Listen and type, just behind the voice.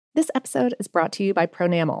This episode is brought to you by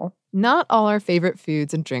Pronamel. Not all our favorite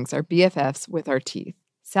foods and drinks are BFFs with our teeth.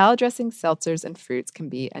 Salad dressings, seltzers, and fruits can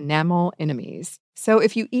be enamel enemies. So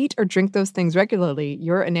if you eat or drink those things regularly,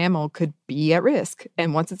 your enamel could be at risk.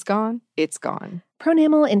 And once it's gone, it's gone.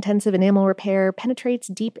 Pronamel Intensive Enamel Repair penetrates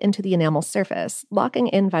deep into the enamel surface, locking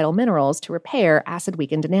in vital minerals to repair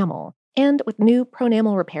acid-weakened enamel. And with new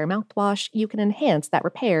Pronamel Repair mouthwash, you can enhance that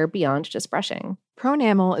repair beyond just brushing.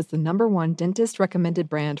 Pronamel is the #1 dentist-recommended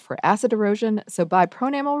brand for acid erosion, so buy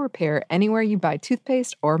Pronamel Repair anywhere you buy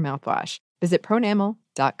toothpaste or mouthwash. Visit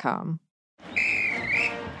pronamel.com.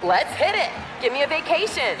 Let's hit it. Give me a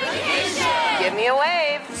vacation. Give me a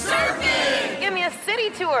wave. Surfing. Give me a city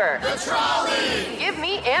tour. The trolley. Give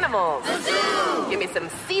me animals. The zoo. Give me some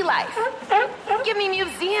sea life. Give me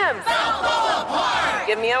museums. Balboa Park.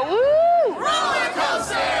 Give me a woo. Roller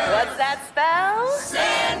coaster. What's that spell?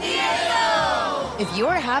 San Diego. If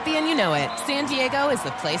you're happy and you know it, San Diego is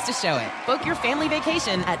the place to show it. Book your family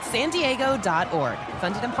vacation at sandiego.org.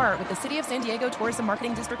 Funded in part with the City of San Diego Tourism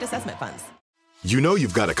Marketing District Assessment Funds. You know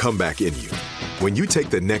you've got a comeback in you. When you take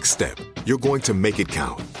the next step, you're going to make it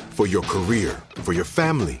count. For your career, for your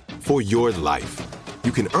family, for your life.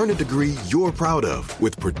 You can earn a degree you're proud of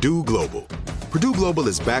with Purdue Global. Purdue Global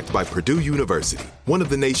is backed by Purdue University, one of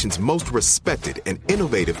the nation's most respected and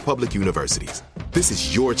innovative public universities. This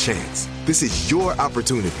is your chance. This is your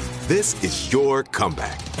opportunity. This is your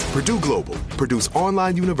comeback. Purdue Global, Purdue's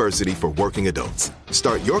online university for working adults.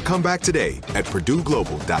 Start your comeback today at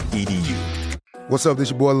purdueglobal.edu. What's up, this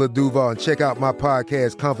your boy Lil Duval, and check out my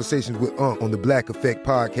podcast, Conversations with Unc, on the Black Effect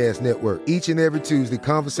Podcast Network. Each and every Tuesday,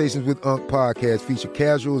 Conversations with Unc podcast feature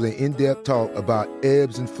casual and in-depth talk about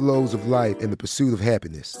ebbs and flows of life and the pursuit of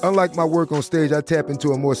happiness. Unlike my work on stage, I tap into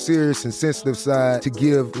a more serious and sensitive side to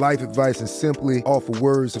give life advice and simply offer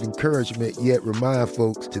words of encouragement, yet remind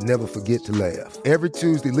folks to never forget to laugh. Every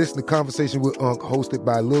Tuesday, listen to Conversation with Unc, hosted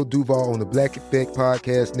by Lil Duval on the Black Effect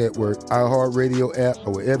Podcast Network, iHeartRadio app,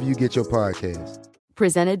 or wherever you get your podcasts.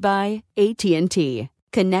 Presented by AT&T.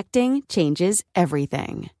 Connecting changes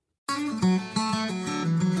everything.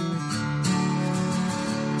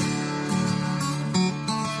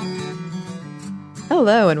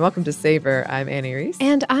 Hello and welcome to Savor. I'm Annie Reese.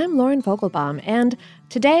 And I'm Lauren Vogelbaum. And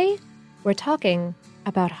today we're talking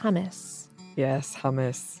about hummus. Yes,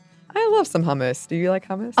 hummus. I love some hummus. Do you like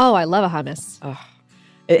hummus? Oh, I love a hummus. Oh,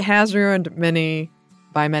 it has ruined many,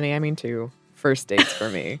 by many I mean two, first dates for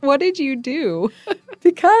me. What did you do?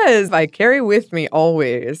 Because I carry with me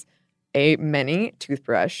always a mini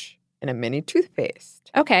toothbrush and a mini toothpaste.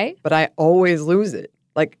 Okay. But I always lose it.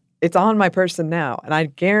 Like, it's on my person now. And I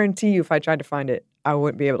guarantee you if I tried to find it, I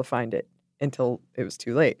wouldn't be able to find it until it was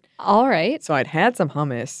too late. All right. So I'd had some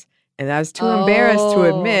hummus, and I was too embarrassed to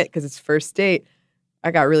admit, because it's first date, I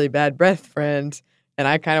got really bad breath, friend, and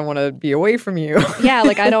I kind of want to be away from you. Yeah,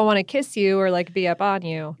 like I don't want to kiss you or like be up on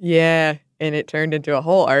you. Yeah, and it turned into a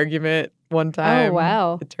whole argument one time. Oh,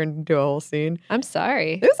 wow. It turned into a whole scene. I'm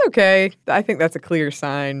sorry. It was okay. I think that's a clear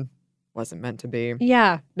sign. Wasn't meant to be.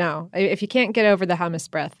 Yeah, no. If you can't get over the hummus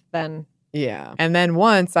breath, then... Yeah. And then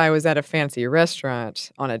once I was at a fancy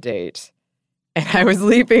restaurant on a date, and I was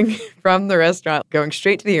leaving from the restaurant, going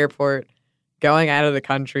straight to the airport, going out of the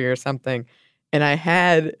country or something, and I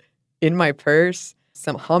had in my purse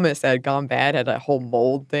some hummus that had gone bad, had a whole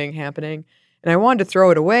mold thing happening, and I wanted to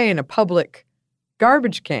throw it away in a public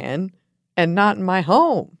garbage can and not in my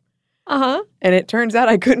home. Uh-huh. And it turns out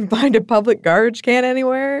I couldn't find a public garbage can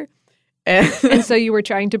anywhere. And so you were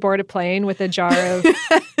trying to board a plane with a jar of...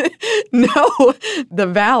 No, the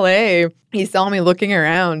valet, he saw me looking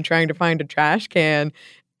around trying to find a trash can,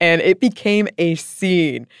 and it became a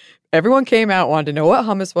scene. Everyone came out, wanted to know what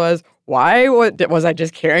hummus was. Why was I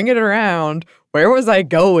just carrying it around? Where was I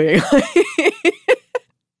going?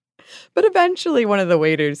 But eventually one of the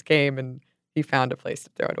waiters came and he found a place to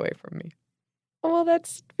throw it away from me. Well,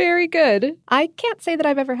 that's very good. I can't say that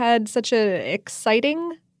I've ever had such an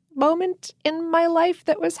exciting moment in my life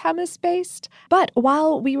that was hummus-based. But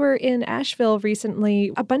while we were in Asheville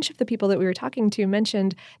recently, a bunch of the people that we were talking to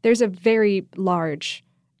mentioned there's a very large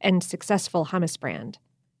and successful hummus brand.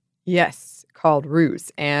 Yes, called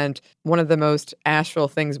Roos. And one of the most Asheville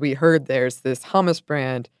things we heard there's this hummus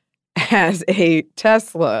brand has a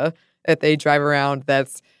Tesla that they drive around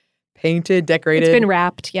that's painted, decorated. It's been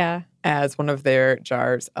wrapped, yeah. As one of their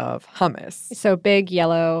jars of hummus. So big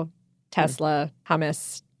yellow Tesla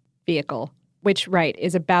hummus vehicle, which, right,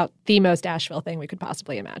 is about the most Asheville thing we could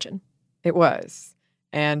possibly imagine. It was.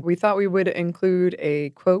 And we thought we would include a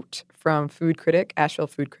quote from food critic, Asheville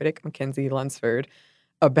food critic Mackenzie Lunsford,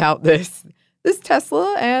 about this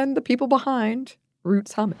Tesla and the people behind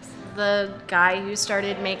Roots Hummus? The guy who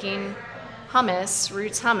started making hummus,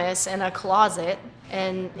 Roots Hummus, in a closet,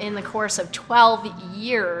 and in the course of 12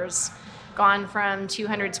 years, gone from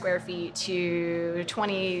 200 square feet to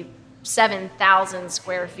 27,000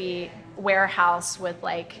 square feet warehouse with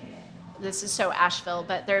this is so Asheville,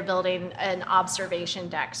 but they're building an observation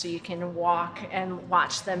deck so you can walk and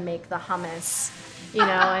watch them make the hummus,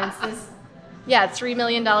 and it's this, $3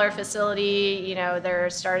 million facility.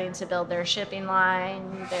 They're starting to build their shipping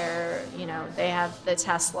line. They have the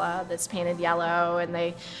Tesla that's painted yellow, and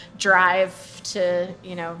they drive to,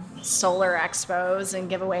 solar expos and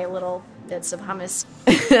give away little bits of hummus.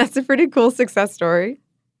 That's a pretty cool success story.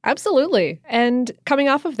 Absolutely. And coming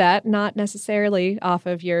off of that, not necessarily off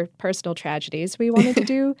of your personal tragedies, we wanted to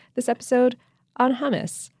do this episode on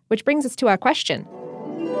hummus, which brings us to our question.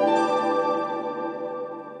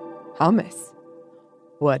 Hummus.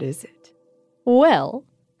 What is it? Well,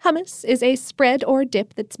 hummus is a spread or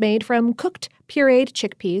dip that's made from cooked, pureed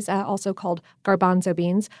chickpeas, also called garbanzo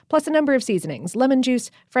beans, plus a number of seasonings. Lemon juice,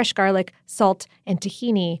 fresh garlic, salt, and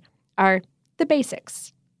tahini are the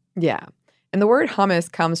basics. Yeah. And the word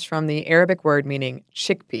hummus comes from the Arabic word meaning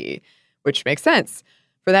chickpea, which makes sense.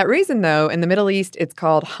 For that reason, though, in the Middle East, it's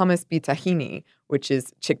called hummus bi tahini, which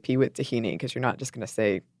is chickpea with tahini, because you're not just going to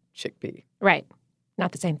say chickpea. Right.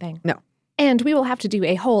 Not the same thing. No. And we will have to do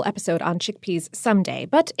a whole episode on chickpeas someday.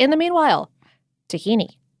 But in the meanwhile,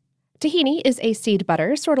 tahini. Tahini is a seed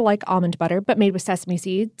butter, sort of like almond butter, but made with sesame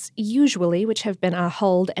seeds, usually, which have been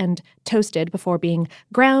hulled and toasted before being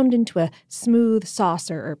ground into a smooth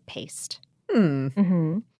sauce or paste.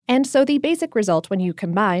 Mm-hmm. And so the basic result when you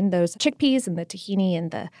combine those chickpeas and the tahini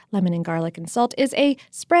and the lemon and garlic and salt is a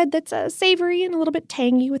spread that's savory and a little bit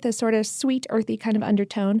tangy with a sort of sweet, earthy kind of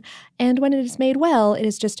undertone. And when it is made well, it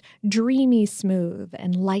is just dreamy smooth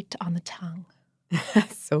and light on the tongue.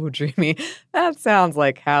 So dreamy. That sounds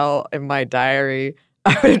like how in my diary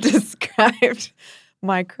I would have described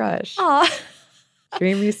my crush. Aw.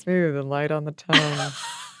 Dreamy smooth and light on the tongue.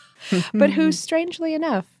 But who, strangely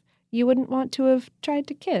enough, you wouldn't want to have tried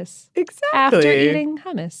to kiss. Exactly. After eating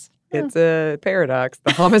hummus. It's a paradox,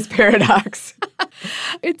 the hummus paradox.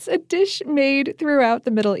 It's a dish made throughout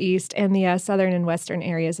the Middle East and the southern and western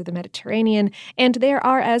areas of the Mediterranean, and there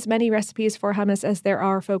are as many recipes for hummus as there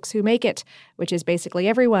are folks who make it, which is basically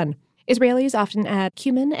everyone. Israelis often add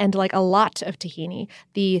cumin and a lot of tahini.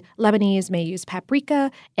 The Lebanese may use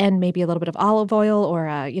paprika and maybe a little bit of olive oil or,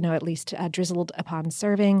 at least drizzled upon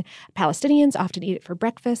serving. Palestinians often eat it for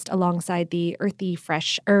breakfast alongside the earthy,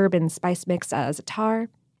 fresh herb and spice mix za'atar.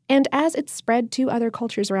 And as it's spread to other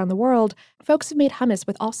cultures around the world, folks have made hummus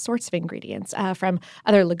with all sorts of ingredients, from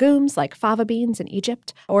other legumes like fava beans in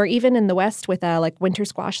Egypt, or even in the West with winter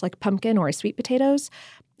squash like pumpkin or sweet potatoes.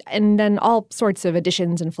 And then all sorts of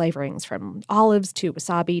additions and flavorings, from olives to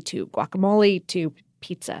wasabi to guacamole to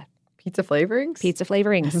pizza. Pizza flavorings? Pizza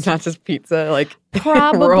flavorings. It's not just pizza,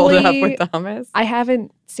 probably rolled up with the hummus? I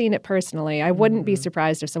haven't seen it personally. I wouldn't be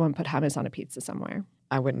surprised if someone put hummus on a pizza somewhere.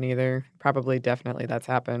 I wouldn't either. Probably, definitely that's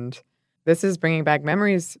happened. This is bringing back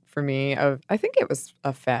memories for me of, I think it was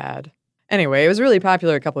a fad. Anyway, it was really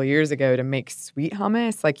popular a couple of years ago to make sweet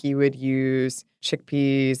hummus. You would use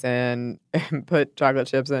chickpeas and put chocolate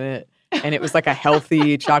chips in it. And it was like a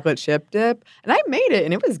healthy chocolate chip dip. And I made it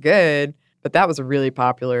and it was good. But that was a really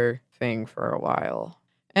popular thing for a while.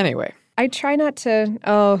 Anyway. I try not to,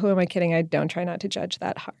 who am I kidding? I don't try not to judge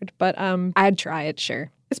that hard. But I'd try it,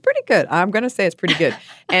 sure. It's pretty good. I'm going to say it's pretty good.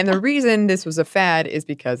 And the reason this was a fad is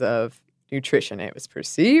because of nutrition. It was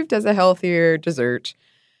perceived as a healthier dessert,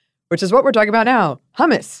 which is what we're talking about now.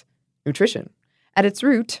 Hummus. Nutrition. At its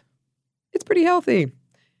root, it's pretty healthy.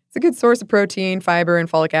 It's a good source of protein, fiber, and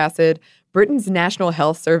folic acid. Britain's National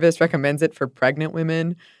Health Service recommends it for pregnant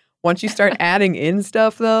women. Once you start adding in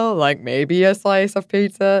stuff, though, like maybe a slice of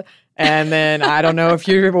pizza, and then I don't know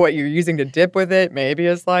what you're using to dip with it, maybe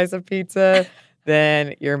a slice of pizza,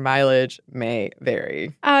 then your mileage may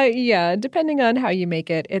vary. Yeah, depending on how you make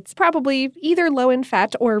it. It's probably either low in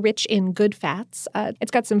fat or rich in good fats. It's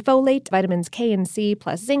got some folate, vitamins K and C,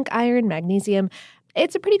 plus zinc, iron, magnesium.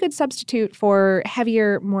 It's a pretty good substitute for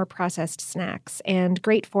heavier, more processed snacks, and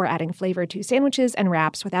great for adding flavor to sandwiches and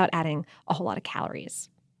wraps without adding a whole lot of calories.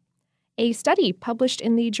 A study published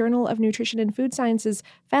in the Journal of Nutrition and Food Sciences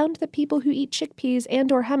found that people who eat chickpeas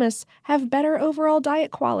and or hummus have better overall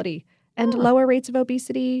diet quality and lower rates of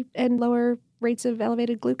obesity and lower rates of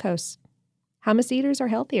elevated glucose. Hummus eaters are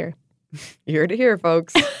healthier. You heard it here,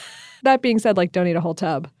 folks. That being said, don't eat a whole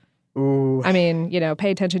tub. Ooh. I mean,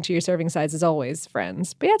 pay attention to your serving size as always,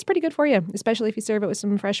 friends. But yeah, it's pretty good for you, especially if you serve it with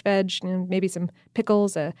some fresh veg, maybe some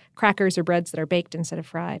pickles, crackers, or breads that are baked instead of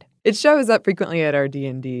fried. It shows up frequently at our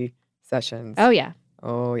D&D sessions. Oh, yeah.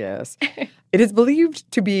 Oh, yes. It is believed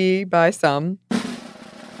to be, by some,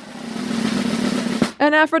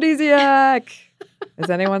 an aphrodisiac. Is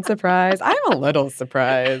anyone surprised? I'm a little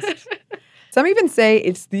surprised. Some even say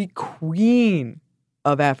it's the queen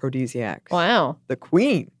of aphrodisiacs. Wow. The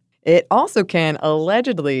queen. It also can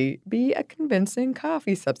allegedly be a convincing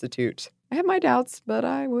coffee substitute. I have my doubts, but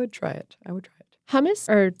I would try it. Hummus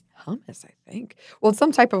or? Hummus, I think. Well, it's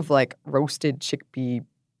some type of roasted chickpea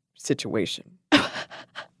situation.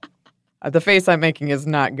 The face I'm making is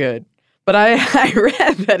not good. But I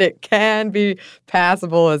read that it can be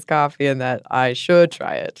passable as coffee and that I should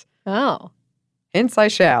try it. Oh. Hence I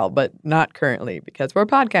shall, but not currently because we're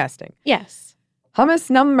podcasting. Yes.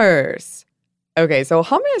 Hummus numbers. Okay, so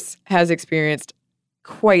hummus has experienced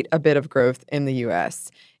quite a bit of growth in the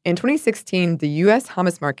U.S. In 2016, the U.S.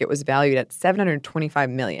 hummus market was valued at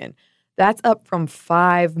 $725 million. That's up from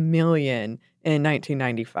 $5 million in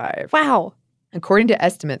 1995. Wow. According to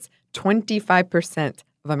estimates, 25%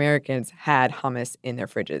 of Americans had hummus in their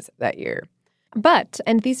fridges that year. But,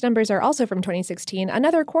 and these numbers are also from 2016,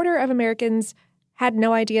 another quarter of Americans had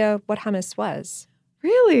no idea what hummus was.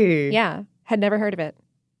 Really? Yeah, had never heard of it.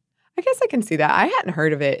 I guess I can see that. I hadn't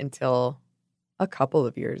heard of it until a couple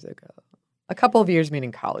of years ago. A couple of years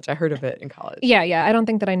meaning college. I heard of it in college. Yeah. I don't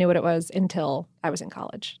think that I knew what it was until I was in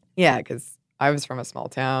college. Yeah, because I was from a small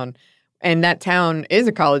town. And that town is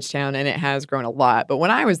a college town, and it has grown a lot. But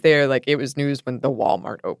when I was there, it was news when the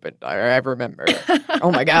Walmart opened. I remember.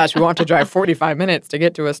 Oh, my gosh, we want to drive 45 minutes to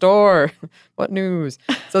get to a store. What news?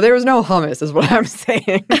 So there was no hummus is what I'm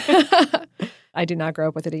saying. I did not grow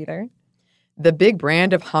up with it either. The big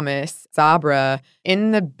brand of hummus, Sabra,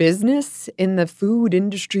 in the food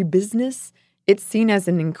industry business, it's seen as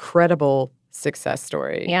an incredible success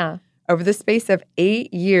story. Yeah. Over the space of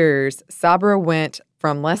 8 years, Sabra went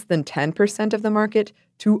from less than 10% of the market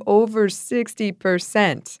to over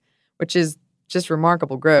 60%, which is just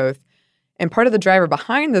remarkable growth. And part of the driver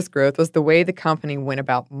behind this growth was the way the company went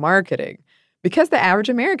about marketing. Because the average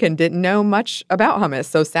American didn't know much about hummus,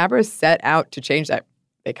 so Sabra set out to change that.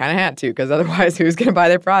 They kind of had to, because otherwise who's going to buy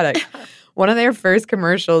their product? One of their first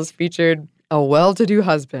commercials featured a well-to-do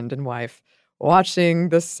husband and wife watching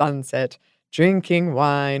the sunset, drinking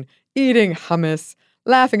wine, eating hummus,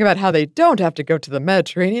 laughing about how they don't have to go to the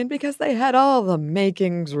Mediterranean because they had all the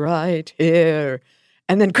makings right here.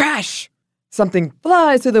 And then crash! Something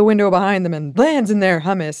flies through the window behind them and lands in their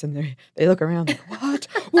hummus. And they look around like,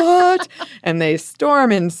 what? And they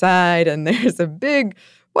storm inside, and there's a big,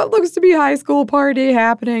 what looks to be high school party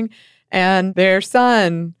happening. And their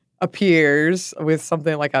son appears with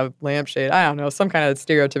something like a lampshade. I don't know, some kind of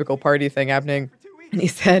stereotypical party thing happening. And he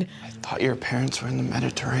said, I thought your parents were in the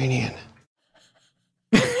Mediterranean.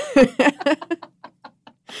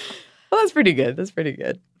 Well, that's pretty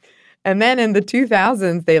good. And then in the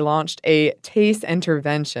 2000s, they launched a taste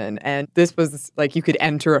intervention. And this was you could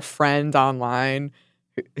enter a friend online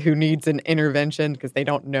who needs an intervention because they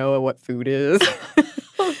don't know what food is.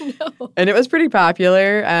 Oh, no. And it was pretty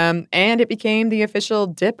popular. And it became the official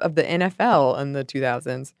dip of the NFL in the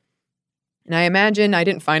 2000s. And I imagine, I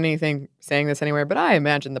didn't find anything saying this anywhere, but I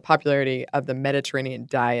imagine the popularity of the Mediterranean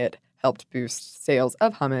diet helped boost sales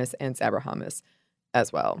of hummus and Sabra hummus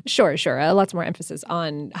as well. Sure. Lots more emphasis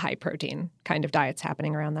on high protein kind of diets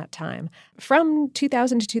happening around that time. From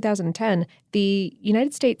 2000 to 2010, the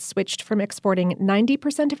United States switched from exporting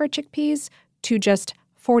 90% of our chickpeas to just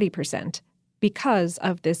 40% because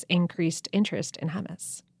of this increased interest in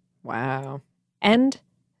hummus. Wow. And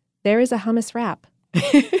there is a hummus wrap.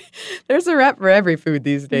 There's a wrap for every food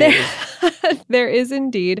these days. There is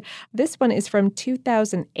indeed. This one is from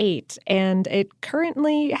 2008, and it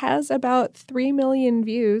currently has about 3 million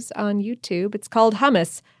views on YouTube. It's called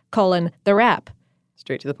Hummus, the Wrap.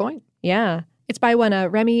 Straight to the point. Yeah. It's by one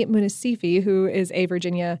Remy Munisifi, who is a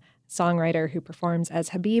Virginia songwriter who performs as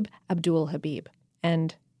Habib Abdul Habib.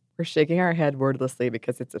 And we're shaking our head wordlessly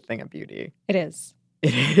because it's a thing of beauty. It is.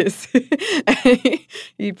 It is.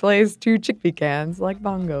 He plays 2 chickpea cans like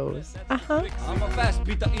bongos. Uh-huh. I'm a fast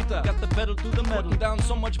pita eater. Got the pedal to the metal. Down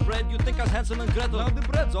so much bread, you think I was Hansel and Gretel. Now the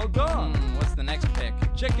bread's all gone. What's the next pick?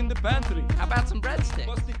 Check in the pantry. How about some breadsticks?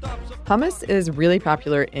 Hummus is really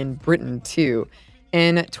popular in Britain, too.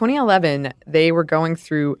 In 2011, they were going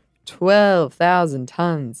through 12,000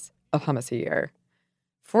 tons of hummus a year.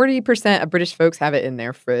 40% of British folks have it in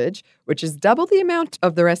their fridge, which is double the amount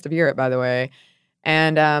of the rest of Europe, by the way.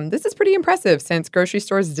 And this is pretty impressive since grocery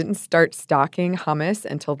stores didn't start stocking hummus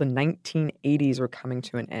until the 1980s were coming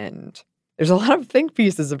to an end. There's a lot of think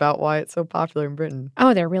pieces about why it's so popular in Britain.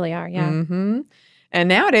 Oh, there really are, yeah. Mm-hmm. And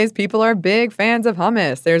nowadays, people are big fans of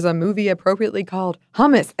hummus. There's a movie appropriately called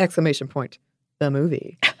Hummus! The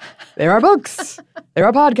movie. There are books. There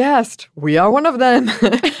are podcasts. We are one of them.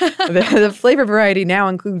 The flavor variety now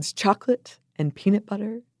includes chocolate and peanut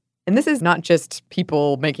butter. And this is not just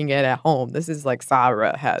people making it at home. This is like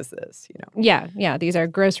Sabra has this, you know. Yeah. These are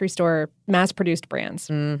grocery store mass-produced brands.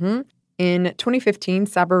 Mm-hmm. In 2015,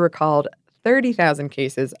 Sabra recalled 30,000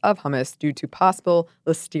 cases of hummus due to possible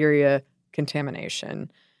listeria contamination.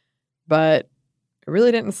 But it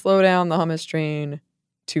really didn't slow down the hummus train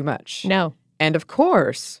too much. No. And of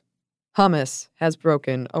course, hummus has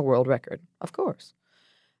broken a world record. Of course.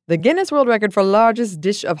 The Guinness World Record for largest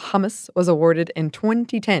dish of hummus was awarded in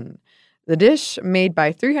 2010. The dish, made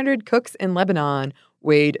by 300 cooks in Lebanon,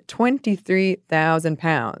 weighed 23,000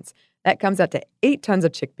 pounds. That comes out to 8 tons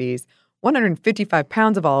of chickpeas, 155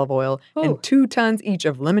 pounds of olive oil, and 2 tons each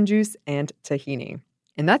of lemon juice and tahini.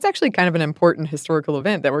 And that's actually kind of an important historical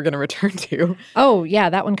event that we're going to return to. Oh, yeah,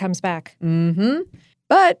 that one comes back. Mm-hmm.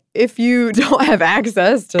 But if you don't have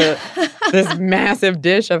access to this massive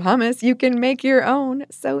dish of hummus, you can make your own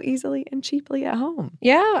so easily and cheaply at home.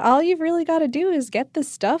 Yeah, all you've really got to do is get the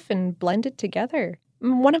stuff and blend it together.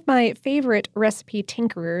 One of my favorite recipe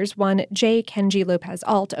tinkerers, one J. Kenji Lopez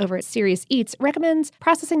Alt over at Serious Eats, recommends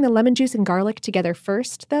processing the lemon juice and garlic together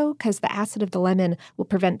first, though, because the acid of the lemon will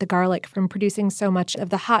prevent the garlic from producing so much of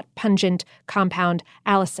the hot, pungent compound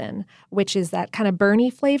allicin, which is that kind of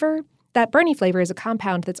burny flavor. That burny flavor is a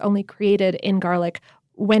compound that's only created in garlic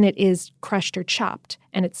when it is crushed or chopped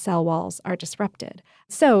and its cell walls are disrupted.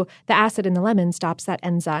 So the acid in the lemon stops that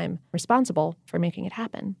enzyme responsible for making it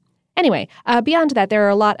happen. Anyway, beyond that, there are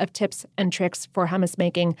a lot of tips and tricks for hummus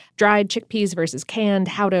making: dried chickpeas versus canned,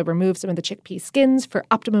 how to remove some of the chickpea skins for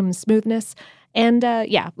optimum smoothness, and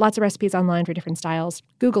lots of recipes online for different styles.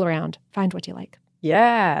 Google around, find what you like.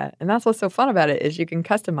 Yeah, and that's what's so fun about it is you can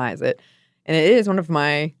customize it. And it is one of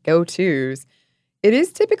my go-tos. It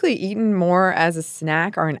is typically eaten more as a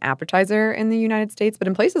snack or an appetizer in the United States, but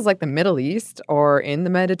in places like the Middle East or in the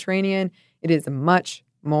Mediterranean, it is much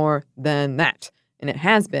more than that. And it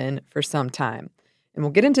has been for some time. And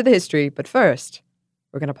we'll get into the history, but first,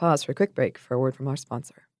 we're going to pause for a quick break for a word from our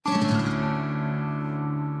sponsor.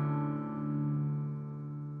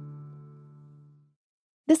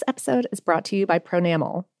 This episode is brought to you by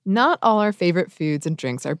Pronamel. Not all our favorite foods and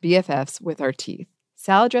drinks are BFFs with our teeth.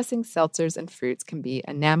 Salad dressings, seltzers, and fruits can be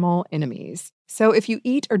enamel enemies. So if you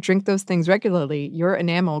eat or drink those things regularly, your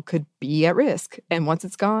enamel could be at risk. And once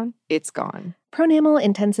it's gone, it's gone. Pronamel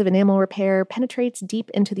Intensive Enamel Repair penetrates deep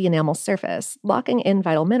into the enamel surface, locking in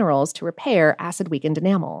vital minerals to repair acid-weakened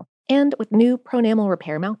enamel. And with new Pronamel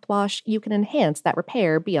Repair mouthwash, you can enhance that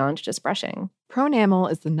repair beyond just brushing. Pronamel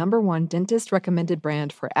is the #1 dentist-recommended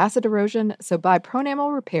brand for acid erosion, so buy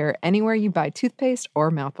Pronamel Repair anywhere you buy toothpaste or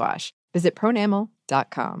mouthwash. Visit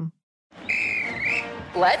pronamel.com.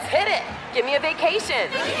 Let's hit it. Give me a vacation.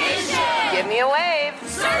 Give me a wave.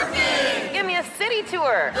 Surfing. Give me a city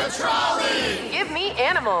tour. The trolley. Give me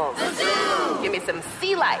animals. The zoo. Give me some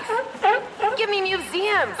sea life. Give me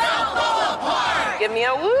museums. Balboa Park. Give me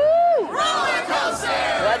a woo. Roller coaster.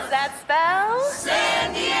 What's that spell?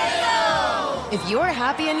 San Diego. If you're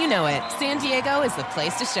happy and you know it, San Diego is the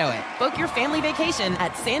place to show it. Book your family vacation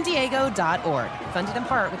at sandiego.org. Funded in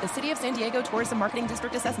part with the City of San Diego Tourism Marketing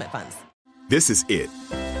District Assessment Funds. This is it.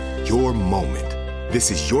 Your moment.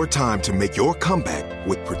 This is your time to make your comeback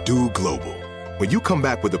with Purdue Global. When you come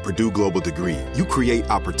back with a Purdue Global degree, you create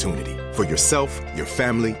opportunity for yourself, your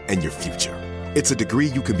family, and your future. It's a degree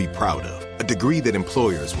you can be proud of, a degree that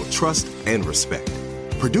employers will trust and respect.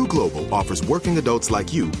 Purdue Global offers working adults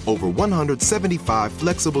like you over 175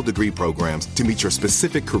 flexible degree programs to meet your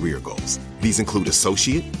specific career goals. These include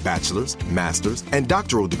associate, bachelor's, master's, and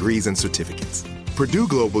doctoral degrees and certificates. Purdue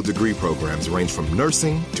Global degree programs range from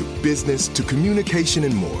nursing to business to communication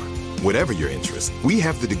and more. Whatever your interest, we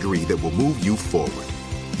have the degree that will move you forward.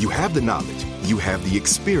 You have the knowledge, you have the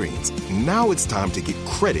experience. Now it's time to get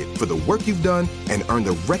credit for the work you've done and earn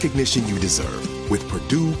the recognition you deserve with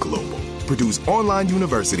Purdue Global, Purdue's online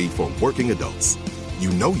university for working adults.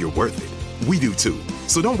 You know you're worth it. We do too.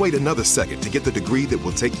 So don't wait another second to get the degree that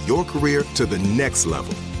will take your career to the next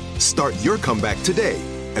level. Start your comeback today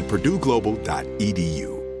at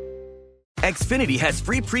purdueglobal.edu. Xfinity has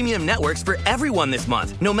free premium networks for everyone this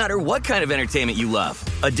month, no matter what kind of entertainment you love.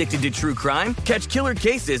 Addicted to true crime? Catch killer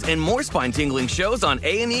cases and more spine-tingling shows on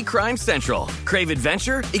A&E Crime Central. Crave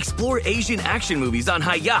adventure? Explore Asian action movies on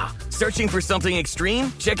Hi-YAH. Searching for something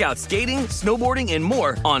extreme? Check out skating, snowboarding, and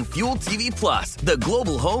more on Fuel TV Plus, the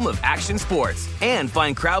global home of action sports. And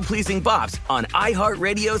find crowd-pleasing bops on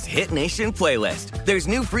iHeartRadio's Hit Nation playlist. There's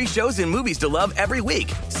new free shows and movies to love every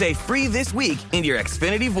week. Say free this week in your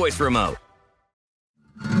Xfinity voice remote.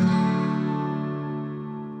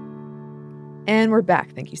 And we're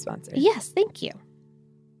back. Thank you, sponsor. Yes, thank you.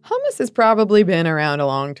 Hummus has probably been around a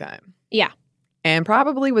long time. Yeah. And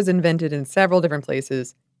probably was invented in several different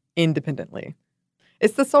places independently.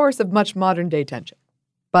 It's the source of much modern-day tension.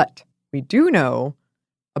 But we do know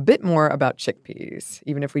a bit more about chickpeas,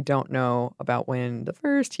 even if we don't know about when the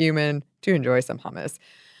first human to enjoy some hummus.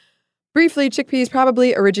 Briefly, chickpeas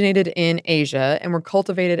probably originated in Asia and were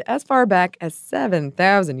cultivated as far back as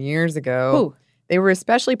 7,000 years ago. Ooh. They were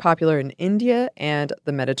especially popular in India and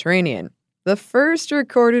the Mediterranean. The first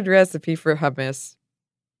recorded recipe for hummus,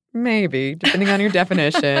 maybe, depending on your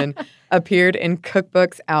definition, appeared in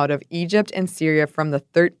cookbooks out of Egypt and Syria from the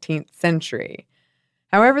 13th century.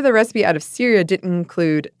 However, the recipe out of Syria didn't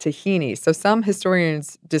include tahini, so some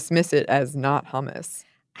historians dismiss it as not hummus.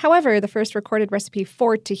 However, the first recorded recipe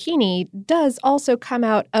for tahini does also come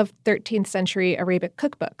out of 13th century Arabic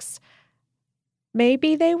cookbooks.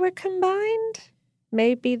 Maybe they were combined?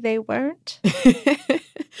 Maybe they weren't?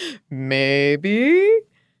 Maybe.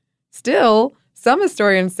 Still, some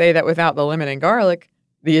historians say that without the lemon and garlic,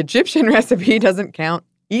 the Egyptian recipe doesn't count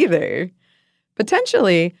either.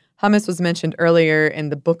 Potentially, hummus was mentioned earlier in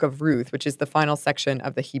the Book of Ruth, which is the final section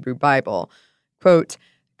of the Hebrew Bible. Quote,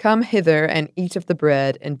 "Come hither and eat of the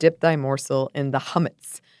bread and dip thy morsel in the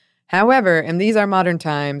hummus." However, in these our modern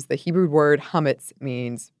times, the Hebrew word hummus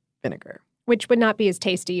means vinegar. Which would not be as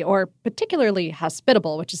tasty or particularly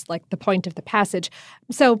hospitable, which is like the point of the passage.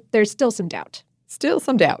 So there's still some doubt. Still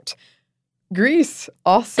some doubt. Greece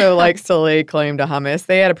also likes to lay claim to hummus.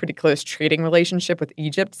 They had a pretty close trading relationship with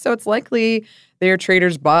Egypt, so it's likely their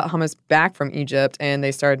traders bought hummus back from Egypt and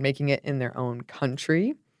they started making it in their own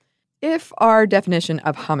country. If our definition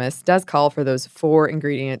of hummus does call for those 4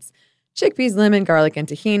 ingredients, chickpeas, lemon, garlic, and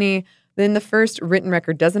tahini, then the first written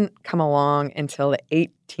record doesn't come along until the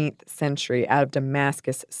 18th century out of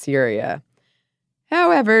Damascus, Syria.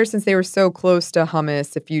 However, since they were so close to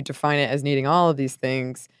hummus, if you define it as needing all of these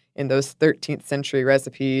things in those 13th century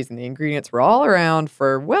recipes and the ingredients were all around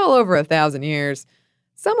for well over 1,000 years,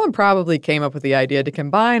 someone probably came up with the idea to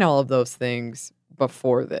combine all of those things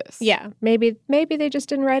before this. Yeah, maybe they just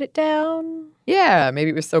didn't write it down. Yeah, maybe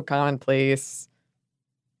it was so commonplace.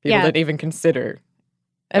 People didn't even consider.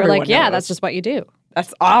 They're like, yeah, knows. that's just what you do.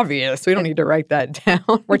 That's obvious. We don't need to write that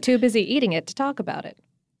down. We're too busy eating it to talk about it.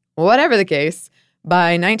 Whatever the case,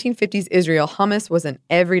 by 1950s Israel, hummus was an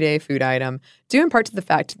everyday food item, due in part to the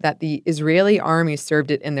fact that the Israeli army served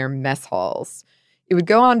it in their mess halls. It would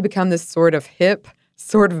go on to become this sort of hip,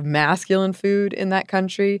 sort of masculine food in that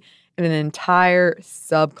country, and an entire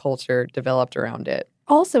subculture developed around it.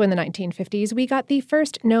 Also in the 1950s, we got the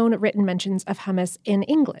first known written mentions of hummus in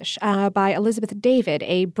English by Elizabeth David,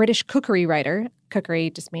 a British cookery writer. Cookery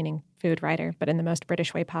just meaning food writer, but in the most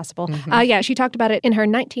British way possible. She talked about it in her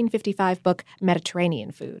 1955 book,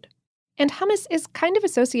 Mediterranean Food. And hummus is kind of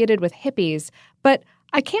associated with hippies, but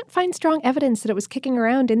I can't find strong evidence that it was kicking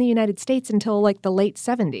around in the United States until like the late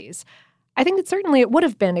 70s. I think that certainly it would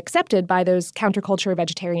have been accepted by those counterculture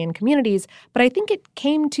vegetarian communities, but I think it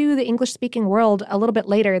came to the English-speaking world a little bit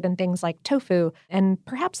later than things like tofu, and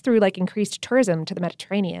perhaps through like increased tourism to the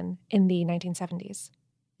Mediterranean in the 1970s.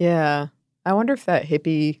 Yeah. I wonder if that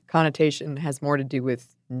hippie connotation has more to do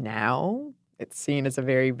with now. It's seen as a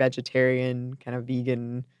very vegetarian, kind of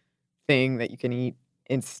vegan thing that you can eat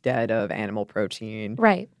instead of animal protein.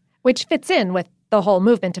 Right. Which fits in with the whole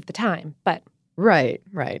movement of the time, but... Right.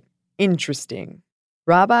 Interesting.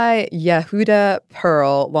 Rabbi Yehuda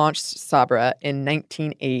Pearl launched Sabra in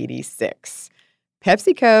 1986.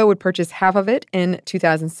 PepsiCo would purchase half of it in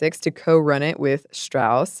 2006 to co-run it with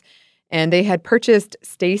Strauss, and they had purchased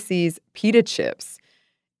Stacy's pita chips.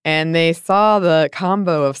 And they saw the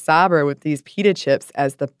combo of Sabra with these pita chips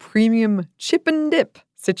as the premium chip and dip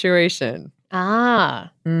situation.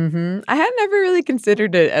 Ah. I had never really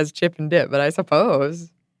considered it as chip and dip, but I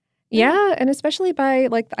suppose. Yeah, and especially by,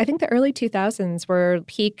 like, I think the early 2000s were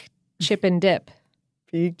peak chip and dip.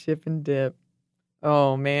 Peak chip and dip.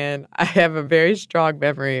 Oh, man. I have a very strong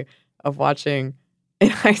memory of watching in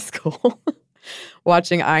high school,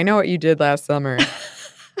 watching I Know What You Did Last Summer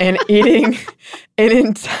and eating an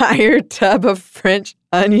entire tub of French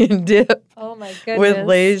onion dip. Oh, my goodness. With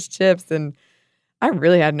Lay's chips. And I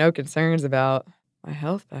really had no concerns about my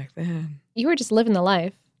health back then. You were just living the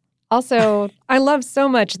life. Also, I love so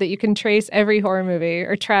much that you can trace every horror movie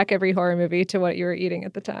or track every horror movie to what you were eating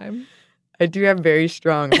at the time. I do have very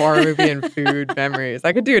strong horror movie and food memories.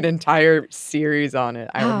 I could do an entire series on it.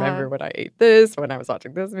 I remember when I ate this, when I was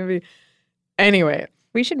watching this movie. Anyway.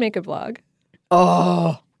 We should make a vlog.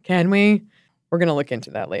 Oh, can we? We're going to look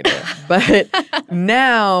into that later. But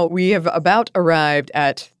now we have about arrived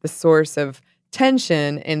at the source of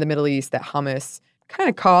tension in the Middle East that hummus kind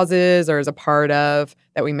of causes or is a part of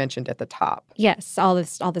that we mentioned at the top. Yes, all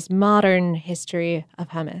this modern history of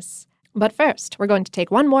hummus. But first, we're going to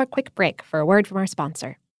take one more quick break for a word from our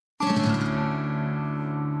sponsor.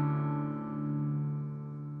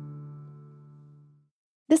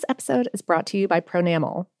 This episode is brought to you by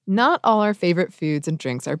Pronamel. Not all our favorite foods and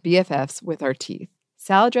drinks are BFFs with our teeth.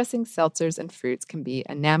 Salad dressings, seltzers, and fruits can be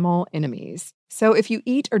enamel enemies. So if you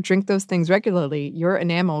eat or drink those things regularly, your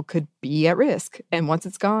enamel could be at risk. And once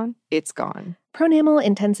it's gone, it's gone. Pronamel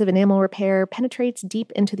Intensive Enamel Repair penetrates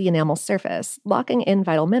deep into the enamel surface, locking in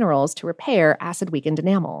vital minerals to repair acid-weakened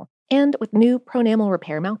enamel. And with new Pronamel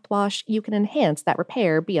Repair mouthwash, you can enhance that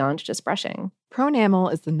repair beyond just brushing.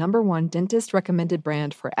 Pronamel is the #1 dentist-recommended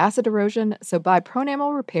brand for acid erosion, so buy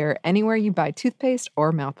Pronamel Repair anywhere you buy toothpaste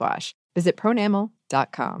or mouthwash. Visit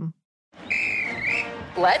pronamel.com.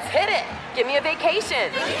 Let's hit it. Give me a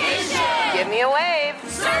vacation. Vacation. Give me a wave.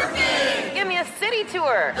 Surfing. Give me a city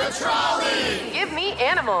tour. The trolley. Give me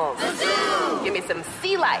animals. The zoo. Give me some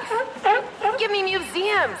sea life. Give me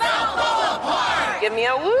museums. Balboa Park. Give me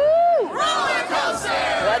a woo. Roller coaster.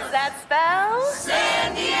 What's that spell?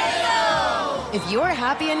 San Diego. If you're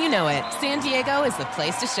happy and you know it, San Diego is the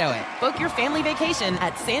place to show it. Book your family vacation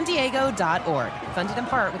at sandiego.org. Funded in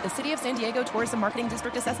part with the City of San Diego Tourism Marketing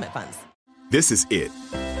District Assessment Funds. This is it.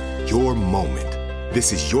 Your moment.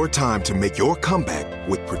 This is your time to make your comeback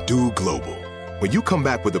with Purdue Global. When you come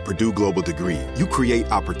back with a Purdue Global degree, you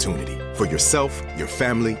create opportunity for yourself, your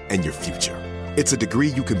family, and your future. It's a degree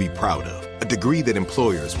you can be proud of, a degree that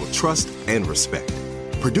employers will trust and respect.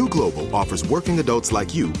 Purdue Global offers working adults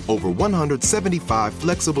like you over 175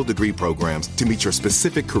 flexible degree programs to meet your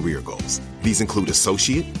specific career goals. These include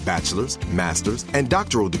associate, bachelor's, master's, and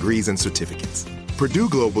doctoral degrees and certificates. Purdue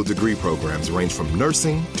Global degree programs range from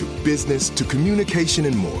nursing to business to communication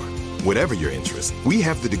and more. Whatever your interest, we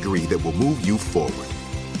have the degree that will move you forward.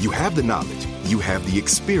 You have the knowledge, you have the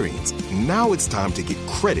experience. Now it's time to get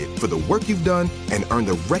credit for the work you've done and earn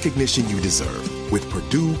the recognition you deserve with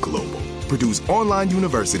Purdue Global, Purdue's online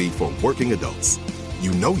university for working adults.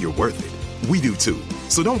 You know you're worth it. We do too.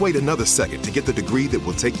 So don't wait another second to get the degree that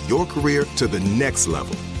will take your career to the next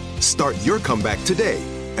level. Start your comeback today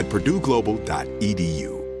at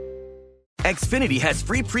purdueglobal.edu. Xfinity has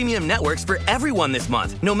free premium networks for everyone this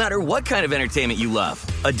month, no matter what kind of entertainment you love.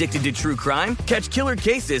 Addicted to true crime? Catch killer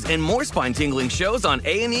cases and more spine-tingling shows on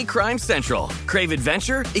A&E Crime Central. Crave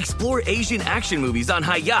adventure? Explore Asian action movies on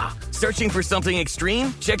Hi-Ya. Searching for something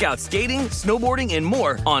extreme? Check out skating, snowboarding, and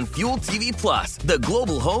more on Fuel TV Plus, the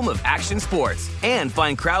global home of action sports. And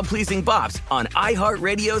find crowd-pleasing bops on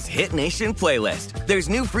iHeartRadio's Hit Nation playlist. There's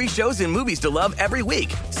new free shows and movies to love every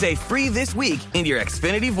week. Say free this week in your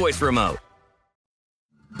Xfinity voice remote.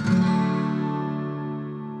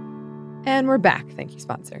 And we're back. Thank you,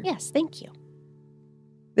 sponsor. Yes, thank you.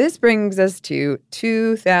 This brings us to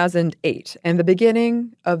 2008 and the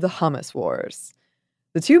beginning of the Hummus Wars.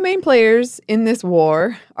 The two main players in this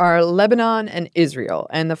war are Lebanon and Israel,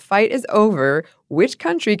 and the fight is over which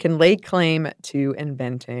country can lay claim to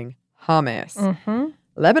inventing hummus. Mm-hmm.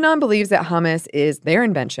 Lebanon believes that hummus is their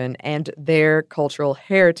invention and their cultural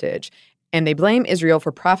heritage, and they blame Israel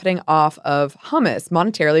for profiting off of hummus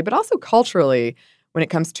monetarily, but also culturally when it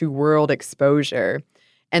comes to world exposure.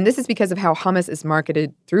 And this is because of how hummus is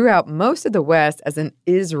marketed throughout most of the West as an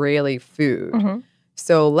Israeli food. Mm-hmm.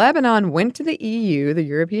 So Lebanon went to the EU, the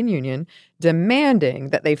European Union,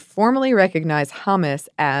 demanding that they formally recognize hummus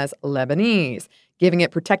as Lebanese, giving it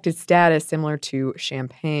protected status similar to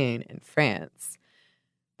champagne in France.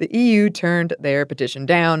 The EU turned their petition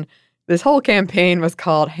down. This whole campaign was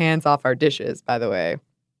called Hands Off Our Dishes, by the way.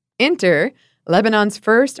 Enter Lebanon's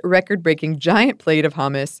first record-breaking giant plate of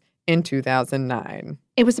hummus in 2009.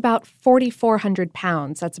 It was about 4,400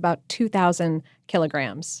 pounds. That's about 2,000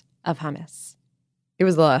 kilograms of hummus. It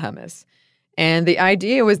was a lot of hummus. And the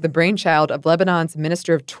idea was the brainchild of Lebanon's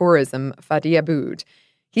Minister of Tourism, Fadi Aboud.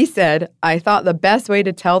 He said, "I thought the best way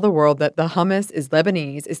to tell the world that the hummus is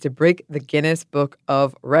Lebanese is to break the Guinness Book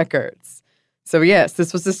of Records." So yes,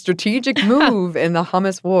 this was a strategic move in the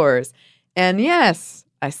hummus wars. And yes,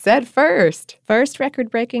 I said first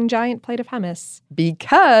record-breaking giant plate of hummus.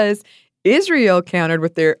 Because Israel countered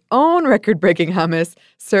with their own record-breaking hummus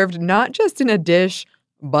served not just in a dish,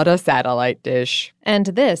 but a satellite dish. And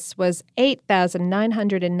this was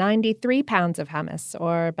 8,993 pounds of hummus,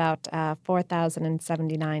 or about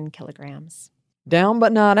 4,079 kilograms. Down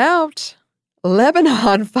but not out.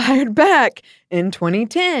 Lebanon fired back in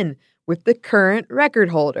 2010 with the current record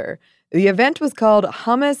holder. The event was called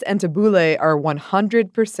Hummus and Tabbouleh are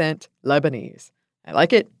 100% Lebanese. I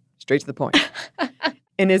like it. Straight to the point.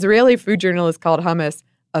 An Israeli food journalist called hummus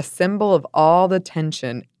a symbol of all the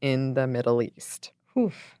tension in the Middle East.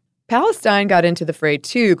 Oof. Palestine got into the fray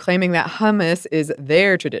too, claiming that hummus is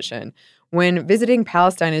their tradition. When visiting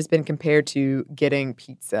Palestine has been compared to getting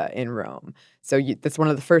pizza in Rome. So that's one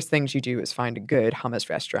of the first things you do is find a good hummus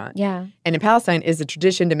restaurant. Yeah. And in Palestine, it's a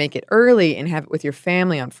tradition to make it early and have it with your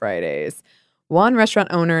family on Fridays. One restaurant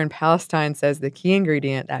owner in Palestine says the key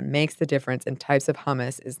ingredient that makes the difference in types of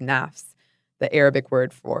hummus is nafs, the Arabic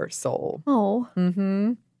word for soul. Oh.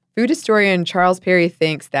 Mm-hmm. Food historian Charles Perry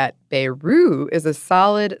thinks that Beirut is a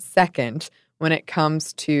solid second when it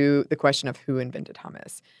comes to the question of who invented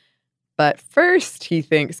hummus. But first, he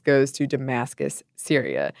thinks, goes to Damascus,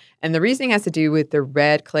 Syria. And the reasoning has to do with the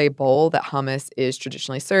red clay bowl that hummus is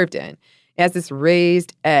traditionally served in. It has this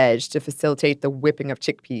raised edge to facilitate the whipping of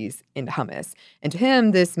chickpeas into hummus. And to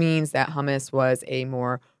him, this means that hummus was a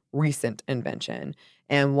more recent invention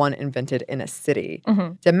and one invented in a city.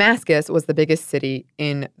 Mm-hmm. Damascus was the biggest city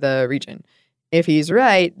in the region. If he's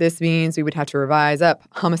right, this means we would have to revise up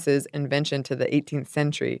hummus's invention to the 18th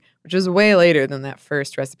century, which is way later than that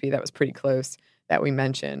first recipe that was pretty close that we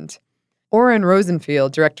mentioned. Oren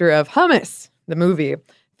Rosenfield, director of Hummus, the movie,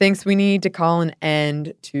 thinks we need to call an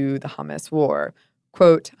end to the hummus war.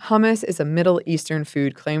 Quote, hummus is a Middle Eastern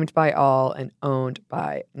food claimed by all and owned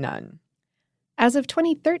by none. As of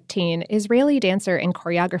 2013, Israeli dancer and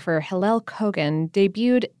choreographer Hillel Kogan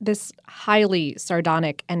debuted this highly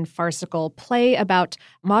sardonic and farcical play about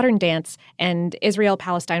modern dance and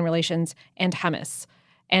Israel-Palestine relations and hummus.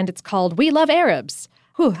 And it's called We Love Arabs.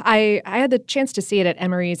 I had the chance to see it at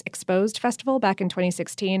Emory's Exposed Festival back in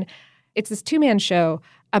 2016. It's this two-man show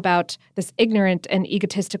about this ignorant and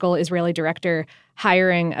egotistical Israeli director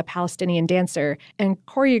hiring a Palestinian dancer and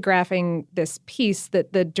choreographing this piece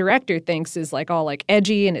that the director thinks is all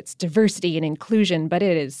edgy and it's diversity and inclusion, but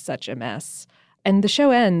it is such a mess. And the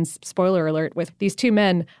show ends, spoiler alert, with these two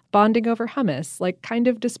men bonding over hummus, kind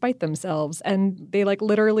of despite themselves. And they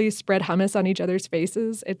literally spread hummus on each other's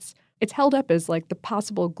faces. It's held up as the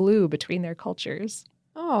possible glue between their cultures.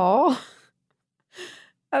 Oh,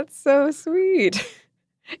 that's so sweet.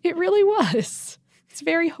 It really was. It's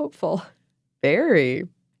very hopeful. Very.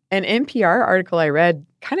 An NPR article I read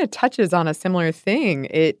kind of touches on a similar thing.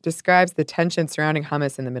 It describes the tension surrounding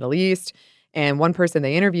hummus in the Middle East. And one person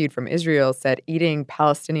they interviewed from Israel said eating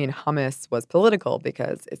Palestinian hummus was political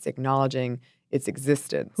because it's acknowledging its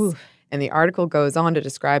existence. Oof. And the article goes on to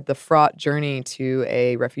describe the fraught journey to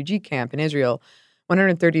a refugee camp in Israel.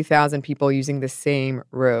 130,000 people using the same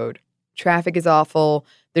road. Traffic is awful.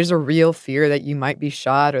 There's a real fear that you might be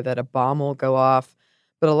shot or that a bomb will go off.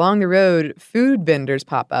 But along the road, food vendors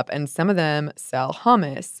pop up, and some of them sell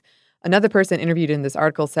hummus. Another person interviewed in this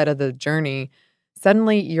article said of the journey,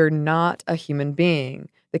 suddenly you're not a human being.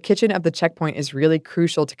 The kitchen of the checkpoint is really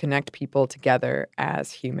crucial to connect people together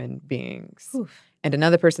as human beings. Oof. And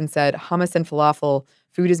another person said, hummus and falafel,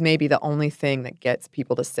 food is maybe the only thing that gets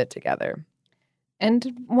people to sit together.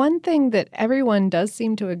 And one thing that everyone does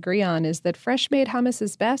seem to agree on is that fresh-made hummus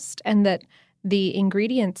is best and that the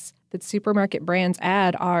ingredients that supermarket brands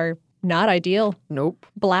add are not ideal. Nope.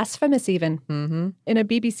 Blasphemous even. Mm-hmm. In a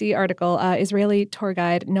BBC article, Israeli tour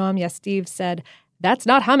guide Noam Yastiv said, "That's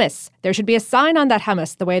not hummus. There should be a sign on that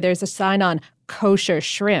hummus the way there's a sign on kosher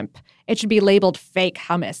shrimp. It should be labeled fake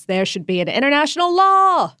hummus. There should be an international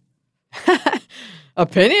law."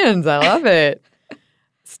 Opinions. I love it.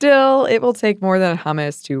 Still, it will take more than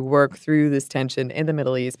hummus to work through this tension in the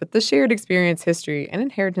Middle East, but the shared experience, history, and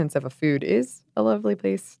inheritance of a food is a lovely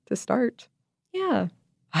place to start. Yeah.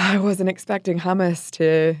 I wasn't expecting hummus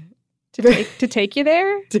to take you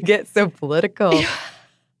there? To get so political.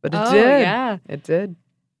 But it Oh, did. yeah. It did.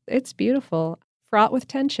 It's beautiful. Fraught with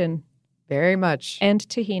tension. Very much. And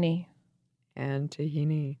tahini. And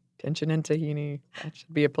tahini. Tension and tahini. That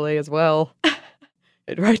should be a play as well.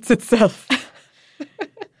 It writes itself.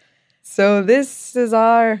 So this is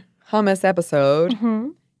our hummus episode,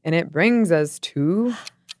 and it brings us to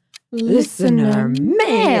listener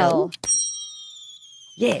mail.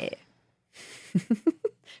 Yeah.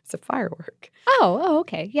 It's a firework. Oh,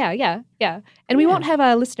 okay. Yeah. And we won't have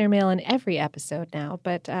a listener mail in every episode now,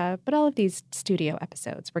 but all of these studio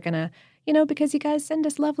episodes, we're going to, because you guys send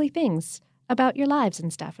us lovely things about your lives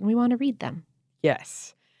and stuff, and we want to read them.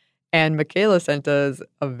 Yes. And Michaela sent us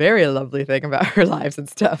a very lovely thing about her lives and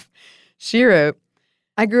stuff. She wrote,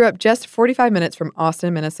 I grew up just 45 minutes from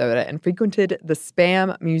Austin, Minnesota, and frequented the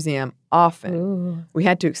Spam Museum often. Ooh. We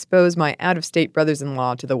had to expose my out-of-state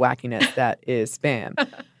brothers-in-law to the wackiness that is Spam.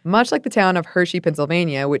 Much like the town of Hershey,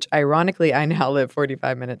 Pennsylvania, which ironically I now live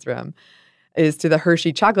 45 minutes from, is to the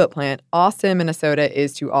Hershey chocolate plant, Austin, Minnesota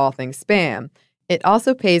is to all things Spam. It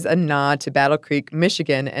also pays a nod to Battle Creek,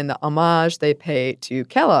 Michigan, and the homage they pay to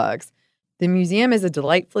Kellogg's. The museum is a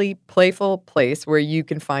delightfully playful place where you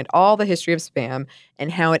can find all the history of Spam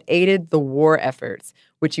and how it aided the war efforts,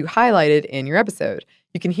 which you highlighted in your episode.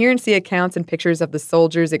 You can hear and see accounts and pictures of the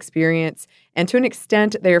soldiers' experience and, to an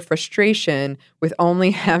extent, their frustration with only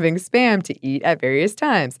having Spam to eat at various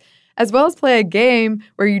times, as well as play a game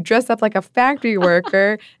where you dress up like a factory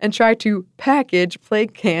worker and try to package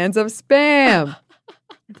plate cans of Spam.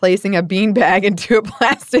 Placing a beanbag into a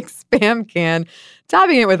plastic Spam can,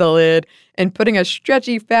 topping it with a lid, and putting a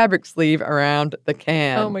stretchy fabric sleeve around the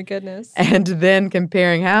can. Oh, my goodness. And then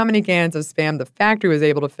comparing how many cans of Spam the factory was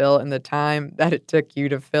able to fill in the time that it took you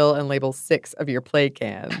to fill and label 6 of your play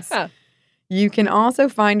cans. Huh. You can also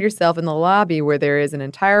find yourself in the lobby where there is an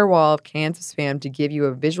entire wall of cans of Spam to give you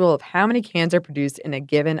a visual of how many cans are produced in a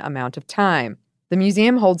given amount of time. The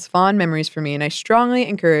museum holds fond memories for me, and I strongly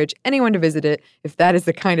encourage anyone to visit it if that is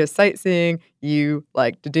the kind of sightseeing you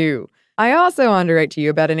like to do. I also want to write to you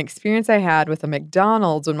about an experience I had with a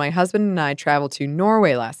McDonald's when my husband and I traveled to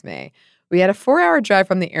Norway last May. We had a 4-hour drive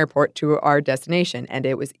from the airport to our destination, and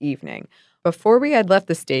it was evening. Before we had left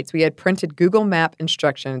the States, we had printed Google Map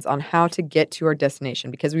instructions on how to get to our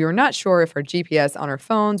destination because we were not sure if our GPS on our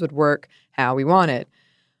phones would work how we wanted.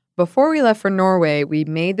 Before we left for Norway, we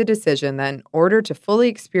made the decision that in order to fully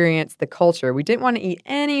experience the culture, we didn't want to eat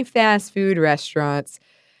any fast food restaurants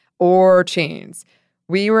or chains.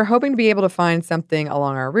 We were hoping to be able to find something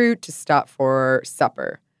along our route to stop for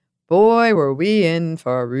supper. Boy, were we in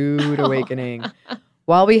for a rude awakening.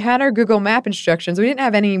 While we had our Google Map instructions, we didn't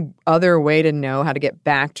have any other way to know how to get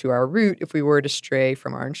back to our route if we were to stray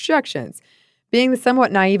from our instructions. Being the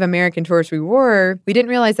somewhat naive American tourists we were, we didn't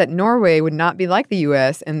realize that Norway would not be like the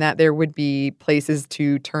U.S. and that there would be places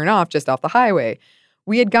to turn off just off the highway.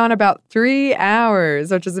 We had gone about 3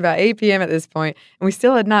 hours, which is about 8 p.m. at this point, and we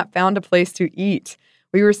still had not found a place to eat.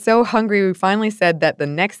 We were so hungry, we finally said that the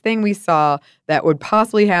next thing we saw that would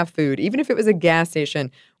possibly have food, even if it was a gas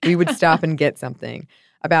station, we would stop and get something.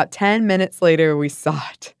 About 10 minutes later, we saw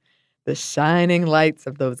it. The shining lights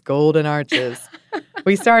of those golden arches.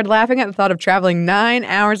 We started laughing at the thought of traveling 9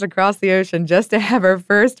 hours across the ocean just to have our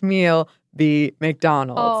first meal be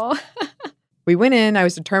McDonald's. We went in. I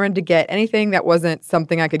was determined to get anything that wasn't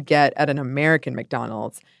something I could get at an American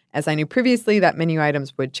McDonald's, as I knew previously that menu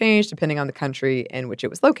items would change depending on the country in which it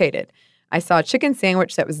was located. I saw a chicken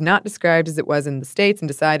sandwich that was not described as it was in the States and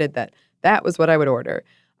decided that that was what I would order.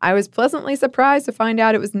 I was pleasantly surprised to find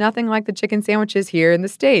out it was nothing like the chicken sandwiches here in the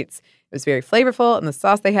States. It was very flavorful, and the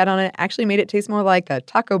sauce they had on it actually made it taste more like a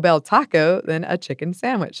Taco Bell taco than a chicken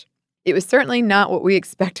sandwich. It was certainly not what we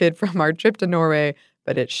expected from our trip to Norway,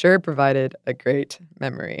 but it sure provided a great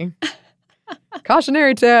memory.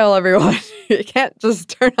 Cautionary tale, everyone. You can't just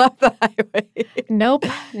turn off the highway. Nope.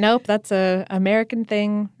 That's a American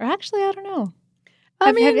thing. Or actually, I don't know.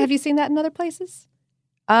 Have you seen that in other places?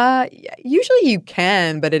 Usually you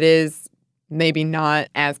can, but it is maybe not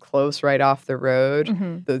as close right off the road.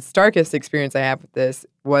 Mm-hmm. The starkest experience I have with this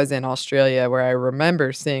was in Australia, where I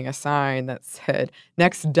remember seeing a sign that said,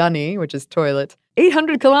 next dunny, which is toilet,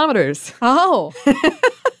 800 kilometers. Oh.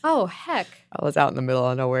 Oh, heck. I was out in the middle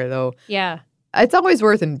of nowhere, though. Yeah. It's always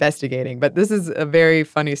worth investigating, but this is a very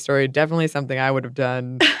funny story. Definitely something I would have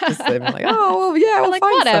done. Just like, oh, well, yeah, we'll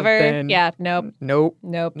find whatever. Something. Yeah, nope.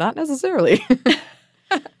 Nope. Not necessarily.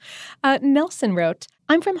 Nelson wrote,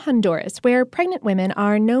 I'm from Honduras, where pregnant women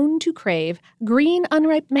are known to crave green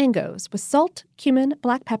unripe mangoes with salt, cumin,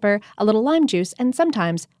 black pepper, a little lime juice, and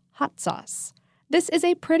sometimes hot sauce. This is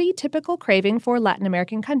a pretty typical craving for Latin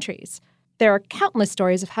American countries. There are countless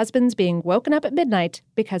stories of husbands being woken up at midnight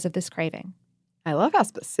because of this craving. I love how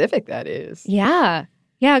specific that is. Yeah.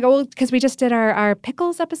 Yeah, well, because we just did our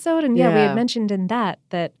pickles episode, and we had mentioned in that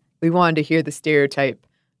we wanted to hear the stereotype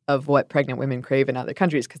of what pregnant women crave in other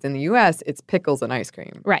countries, because in the U.S., it's pickles and ice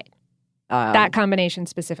cream. Right. That combination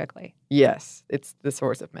specifically. Yes. It's the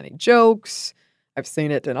source of many jokes. I've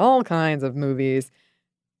seen it in all kinds of movies.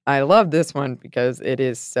 I love this one because it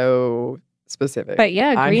is so specific. But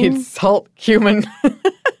yeah, I need salt, cumin,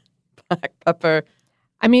 black pepper.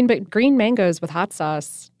 I mean, but green mangoes with hot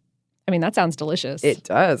sauce, I mean, that sounds delicious. It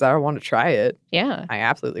does. I want to try it. Yeah. I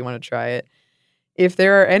absolutely want to try it. If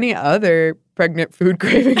there are any other pregnant food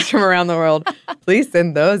cravings from around the world, please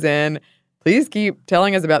send those in. Please keep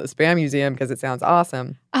telling us about the Spam Museum because it sounds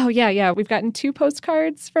awesome. Oh, yeah. We've gotten 2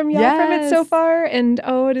 postcards from y'all from it so far. And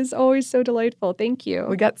it is always so delightful. Thank you.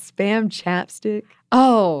 We got Spam chapstick.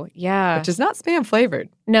 Oh, yeah. Which is not Spam flavored.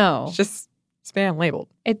 No. It's just Spam labeled.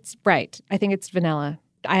 It's right. I think it's vanilla.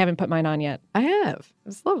 I haven't put mine on yet. I have.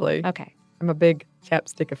 It's lovely. Okay. I'm a big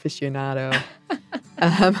chapstick aficionado.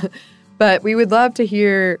 But we would love to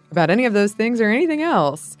hear about any of those things or anything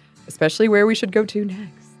else, especially where we should go to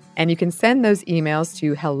next. And you can send those emails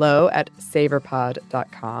to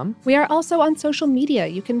hello@savorpod.com. We are also on social media.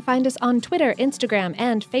 You can find us on Twitter, Instagram,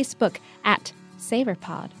 and Facebook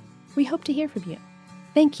 @SavorPod. We hope to hear from you.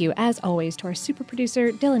 Thank you, as always, to our super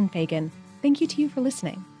producer, Dylan Fagan. Thank you to you for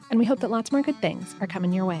listening. And we hope that lots more good things are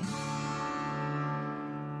coming your way.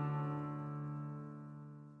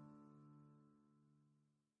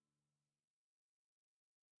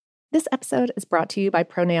 This episode is brought to you by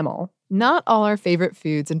Pronamel. Not all our favorite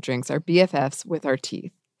foods and drinks are BFFs with our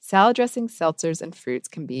teeth. Salad dressings, seltzers, and fruits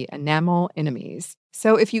can be enamel enemies.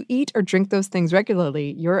 So if you eat or drink those things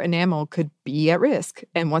regularly, your enamel could be at risk.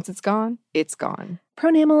 And once it's gone, it's gone.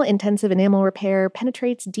 Pronamel Intensive Enamel Repair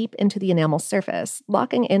penetrates deep into the enamel surface,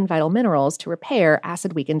 locking in vital minerals to repair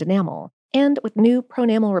acid-weakened enamel. And with new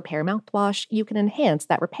Pronamel Repair mouthwash, you can enhance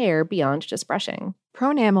that repair beyond just brushing.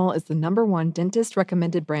 Pronamel is the #1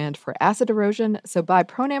 dentist-recommended brand for acid erosion, so buy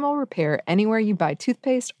Pronamel Repair anywhere you buy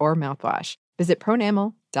toothpaste or mouthwash. Visit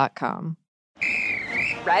pronamel.com.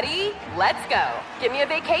 Ready? Let's go. Give me a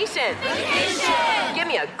vacation. Vacation! Give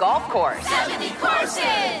me a golf course. 70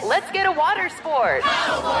 courses! Let's get a water sport.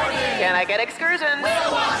 Paddleboarding! Can I get excursions?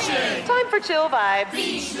 Whale watching! Time for chill vibes.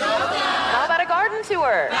 Beach yoga! How about a garden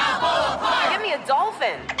tour? Balboa Park! Give me a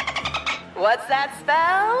dolphin. What's that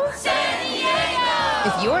spell? San Diego!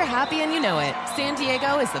 If you're happy and you know it, San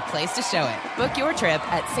Diego is the place to show it. Book your trip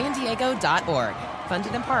at sandiego.org.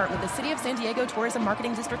 Funded in part with the City of San Diego Tourism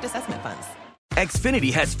Marketing District Assessment Funds.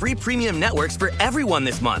 Xfinity has free premium networks for everyone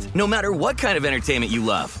this month, no matter what kind of entertainment you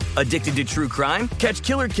love. Addicted to true crime? Catch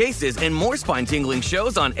killer cases and more spine-tingling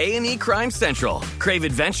shows on A&E Crime Central. Crave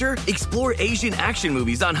adventure? Explore Asian action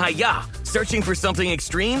movies on Hi-Ya. Searching for something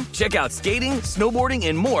extreme? Check out skating, snowboarding,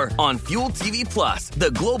 and more on Fuel TV Plus,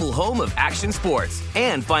 the global home of action sports.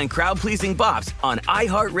 And find crowd-pleasing bops on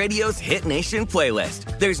iHeartRadio's Hit Nation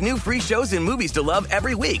playlist. There's new free shows and movies to love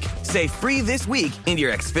every week. Say free this week in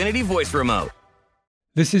your Xfinity voice remote.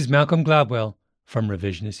 This is Malcolm Gladwell from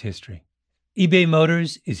Revisionist History. eBay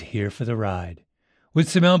Motors is here for the ride. With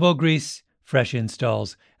some elbow grease, fresh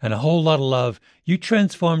installs, and a whole lot of love, you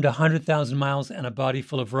transformed 100,000 miles and a body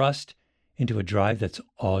full of rust into a drive that's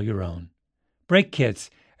all your own. Brake kits,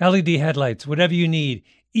 LED headlights, whatever you need,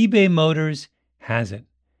 eBay Motors has it.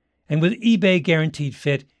 And with eBay Guaranteed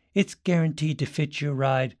Fit, it's guaranteed to fit your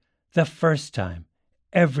ride the first time,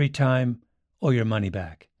 every time, or your money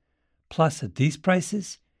back. Plus, at these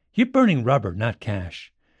prices, you're burning rubber, not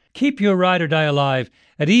cash. Keep your ride or die alive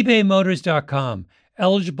at ebaymotors.com.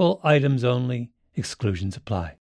 Eligible items only. Exclusions apply.